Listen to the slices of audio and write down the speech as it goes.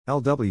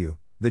LW,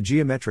 The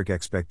Geometric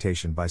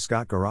Expectation by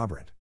Scott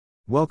Garrabrant.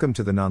 Welcome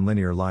to the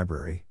Nonlinear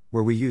Library,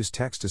 where we use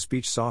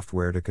text-to-speech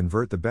software to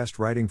convert the best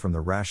writing from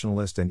the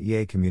rationalist and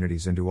EA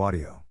communities into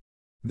audio.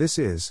 This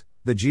is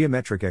The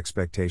Geometric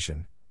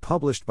Expectation,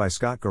 published by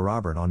Scott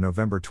Garrabrant on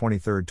November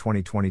 23,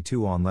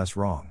 2022 on Less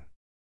Wrong.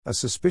 A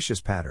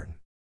suspicious pattern.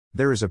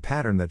 There is a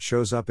pattern that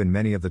shows up in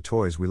many of the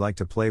toys we like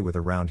to play with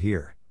around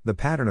here, the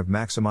pattern of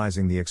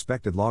maximizing the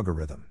expected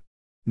logarithm.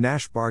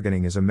 Nash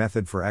bargaining is a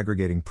method for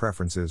aggregating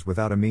preferences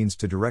without a means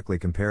to directly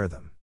compare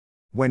them.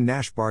 When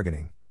Nash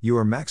bargaining, you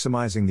are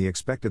maximizing the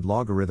expected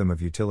logarithm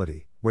of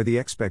utility, where the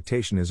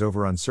expectation is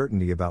over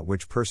uncertainty about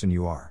which person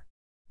you are.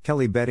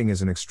 Kelly betting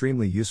is an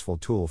extremely useful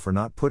tool for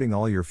not putting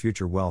all your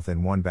future wealth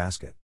in one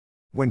basket.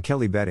 When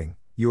Kelly betting,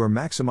 you are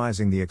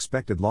maximizing the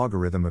expected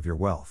logarithm of your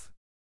wealth.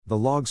 The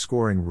log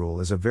scoring rule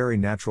is a very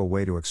natural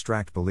way to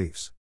extract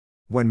beliefs.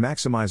 When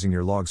maximizing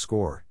your log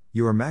score,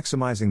 you are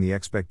maximizing the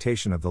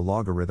expectation of the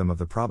logarithm of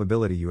the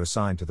probability you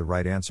assign to the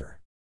right answer.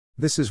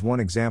 This is one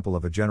example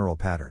of a general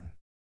pattern.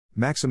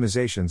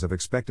 Maximizations of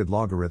expected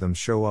logarithms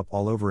show up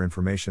all over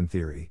information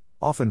theory,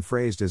 often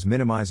phrased as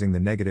minimizing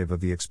the negative of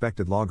the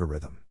expected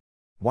logarithm.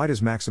 Why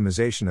does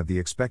maximization of the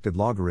expected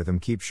logarithm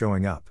keep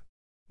showing up?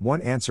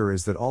 One answer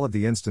is that all of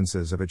the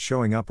instances of it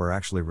showing up are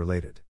actually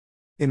related.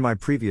 In my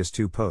previous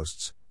two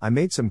posts, I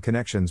made some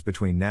connections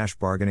between Nash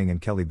bargaining and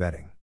Kelly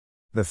betting.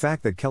 The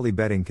fact that Kelly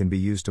betting can be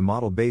used to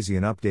model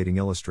Bayesian updating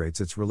illustrates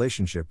its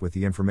relationship with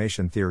the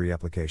information theory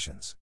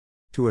applications.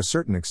 To a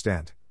certain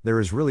extent, there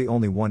is really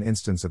only one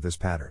instance of this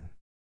pattern.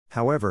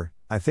 However,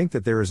 I think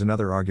that there is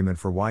another argument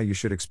for why you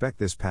should expect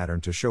this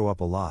pattern to show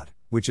up a lot,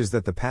 which is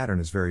that the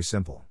pattern is very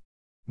simple.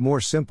 More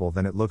simple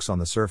than it looks on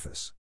the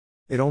surface.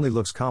 It only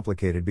looks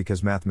complicated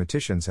because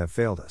mathematicians have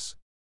failed us.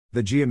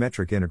 The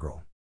geometric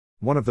integral.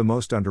 One of the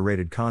most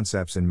underrated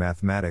concepts in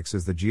mathematics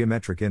is the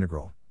geometric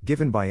integral,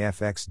 given by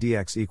fx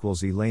dx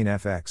equals e ln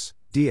fx,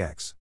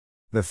 dx.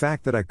 The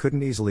fact that I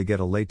couldn't easily get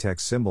a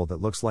latex symbol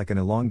that looks like an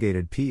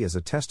elongated p is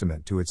a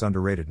testament to its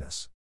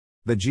underratedness.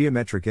 The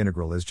geometric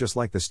integral is just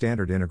like the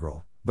standard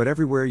integral, but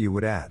everywhere you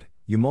would add,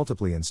 you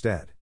multiply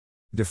instead.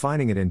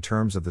 Defining it in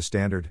terms of the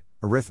standard,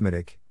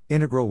 arithmetic,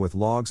 integral with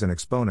logs and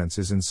exponents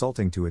is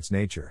insulting to its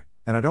nature,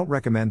 and I don't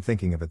recommend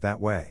thinking of it that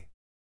way.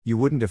 You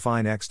wouldn't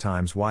define x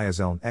times y as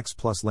ln x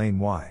plus ln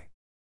y.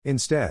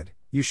 Instead,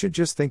 you should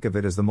just think of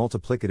it as the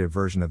multiplicative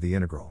version of the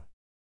integral.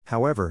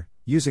 However,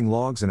 using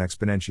logs and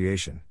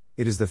exponentiation,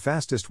 it is the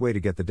fastest way to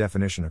get the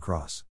definition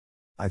across.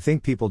 I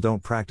think people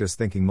don't practice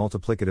thinking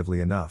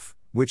multiplicatively enough,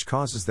 which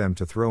causes them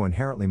to throw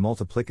inherently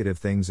multiplicative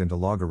things into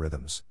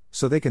logarithms,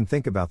 so they can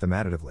think about them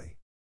additively.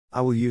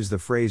 I will use the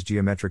phrase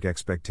geometric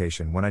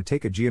expectation when I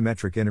take a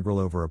geometric integral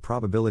over a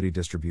probability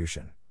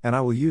distribution, and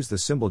I will use the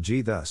symbol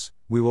g. Thus,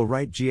 we will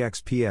write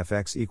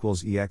gxp(f(x)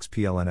 equals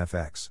exp ln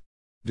fx.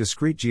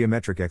 Discrete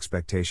geometric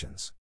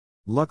expectations.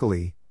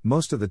 Luckily,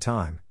 most of the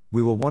time,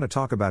 we will want to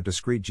talk about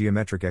discrete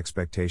geometric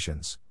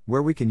expectations,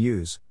 where we can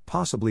use,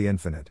 possibly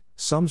infinite,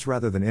 sums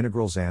rather than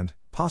integrals and,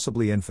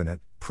 possibly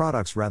infinite,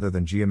 products rather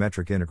than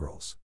geometric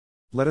integrals.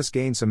 Let us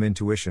gain some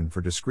intuition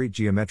for discrete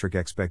geometric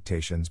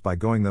expectations by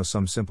going through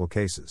some simple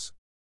cases.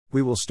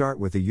 We will start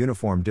with a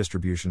uniform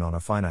distribution on a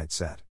finite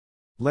set.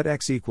 Let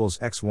x equals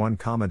x1,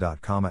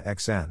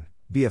 xn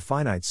be a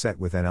finite set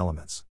with n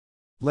elements.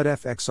 Let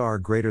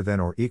fxr greater than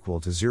or equal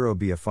to 0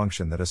 be a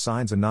function that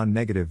assigns a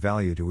non-negative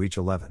value to each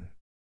 11.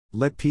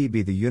 Let p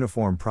be the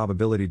uniform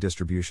probability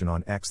distribution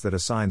on x that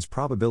assigns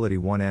probability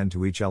 1n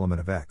to each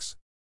element of x.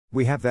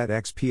 We have that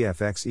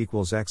xpfx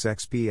equals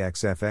xxp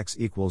xfx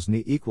equals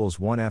ni equals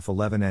 1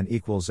 f11n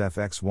equals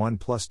fx1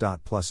 plus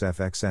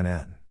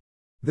fxnn.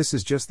 This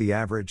is just the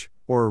average,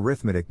 or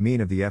arithmetic mean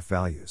of the f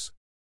values.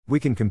 We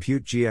can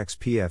compute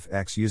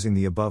gxpfx using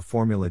the above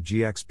formula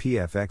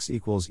gxpfx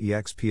equals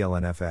exp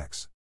ln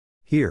fx.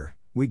 Here,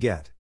 we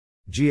get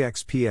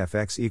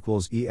gxpfx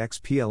equals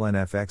exp ln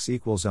fx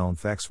equals ln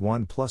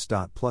fx1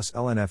 plus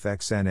ln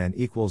fxnn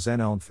equals n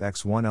ln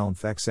fx1 ln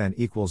fxn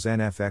equals n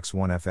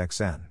fx1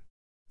 fxn.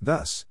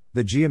 Thus,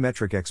 the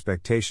geometric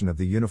expectation of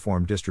the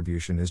uniform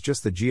distribution is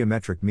just the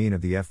geometric mean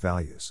of the f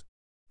values.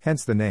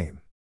 Hence the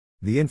name.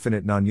 The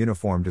infinite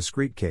non-uniform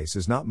discrete case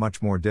is not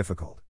much more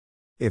difficult.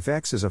 If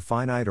x is a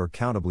finite or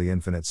countably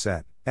infinite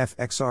set,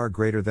 fxr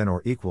greater than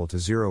or equal to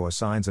 0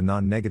 assigns a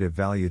non-negative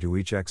value to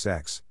each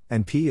xx,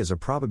 and p is a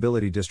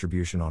probability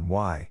distribution on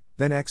y,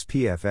 then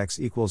xpfx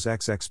equals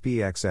xxp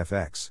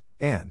xfx,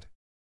 and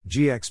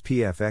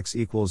gxpfx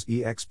equals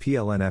exp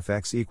ln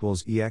fx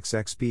equals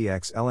exxp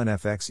x ln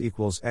fx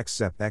equals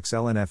xsep x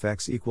ln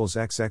fx equals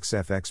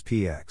xxfx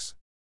px.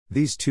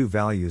 These two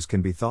values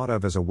can be thought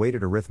of as a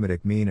weighted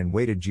arithmetic mean and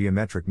weighted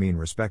geometric mean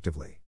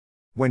respectively.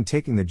 When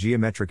taking the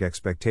geometric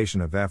expectation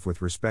of f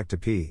with respect to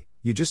p,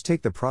 you just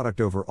take the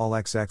product over all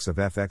xx of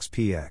fx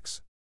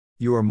px.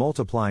 You are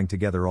multiplying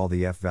together all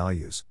the f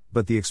values,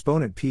 but the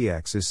exponent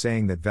px is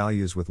saying that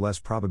values with less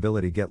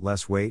probability get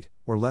less weight,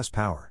 or less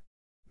power.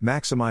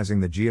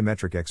 Maximizing the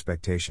geometric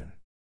expectation.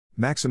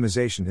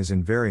 Maximization is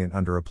invariant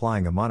under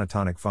applying a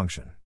monotonic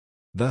function.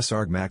 Thus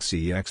argmax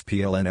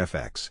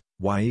explnfx,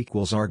 y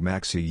equals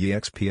argmax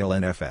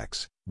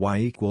explnfx, y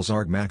equals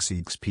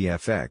argmax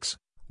expfx,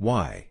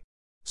 y.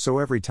 So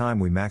every time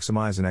we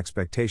maximize an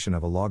expectation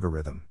of a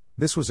logarithm,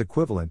 this was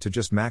equivalent to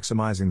just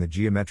maximizing the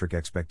geometric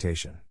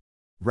expectation.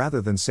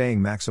 Rather than saying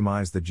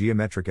maximize the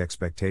geometric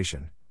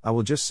expectation, I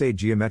will just say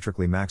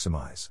geometrically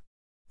maximize.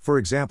 For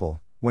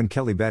example, when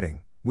Kelly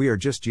betting, we are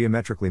just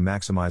geometrically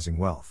maximizing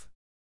wealth.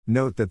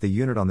 Note that the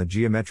unit on the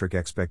geometric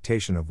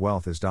expectation of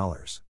wealth is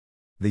dollars.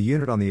 The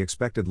unit on the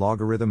expected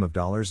logarithm of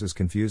dollars is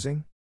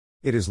confusing?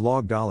 It is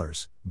log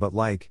dollars, but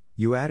like,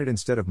 you add it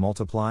instead of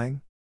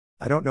multiplying?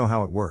 I don't know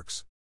how it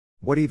works.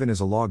 What even is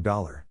a log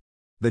dollar?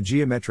 The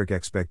geometric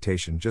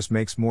expectation just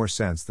makes more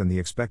sense than the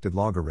expected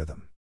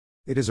logarithm.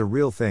 It is a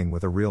real thing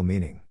with a real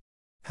meaning.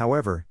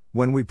 However,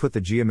 when we put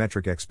the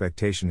geometric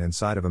expectation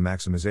inside of a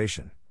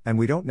maximization, and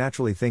we don't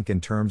naturally think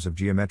in terms of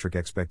geometric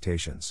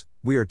expectations,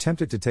 we are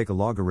tempted to take a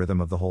logarithm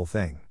of the whole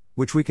thing,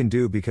 which we can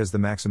do because the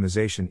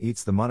maximization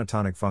eats the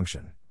monotonic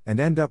function, and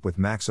end up with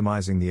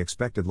maximizing the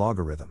expected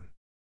logarithm.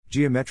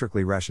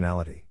 Geometrically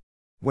rationality.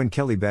 When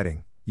Kelly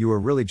betting, you are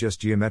really just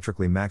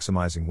geometrically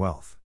maximizing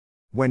wealth.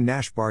 When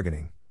Nash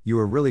bargaining, you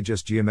are really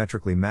just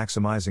geometrically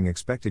maximizing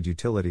expected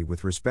utility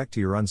with respect to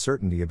your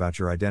uncertainty about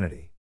your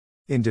identity.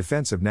 In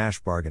defense of Nash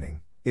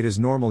bargaining, it is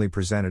normally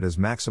presented as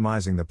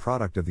maximizing the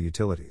product of the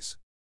utilities.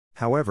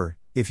 However,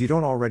 if you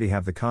don't already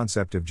have the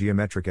concept of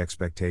geometric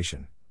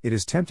expectation, it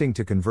is tempting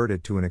to convert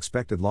it to an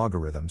expected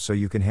logarithm so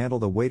you can handle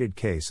the weighted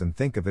case and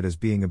think of it as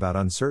being about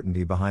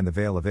uncertainty behind the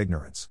veil of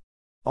ignorance.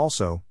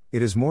 Also,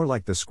 it is more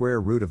like the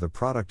square root of the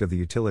product of the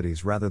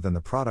utilities rather than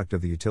the product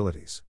of the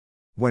utilities.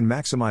 When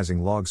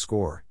maximizing log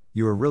score,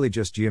 you are really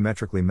just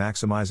geometrically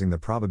maximizing the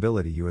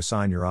probability you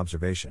assign your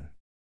observation.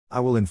 I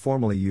will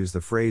informally use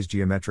the phrase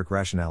geometric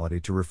rationality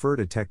to refer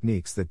to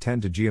techniques that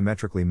tend to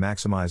geometrically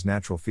maximize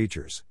natural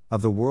features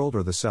of the world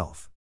or the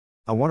self.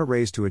 I want to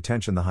raise to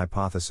attention the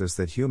hypothesis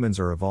that humans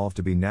are evolved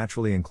to be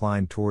naturally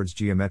inclined towards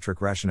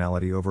geometric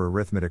rationality over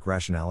arithmetic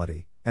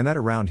rationality, and that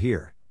around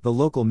here, the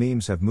local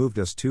memes have moved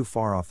us too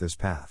far off this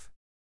path.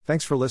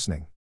 Thanks for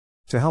listening.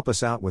 To help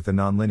us out with the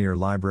Nonlinear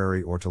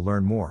Library or to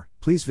learn more,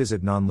 please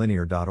visit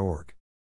nonlinear.org.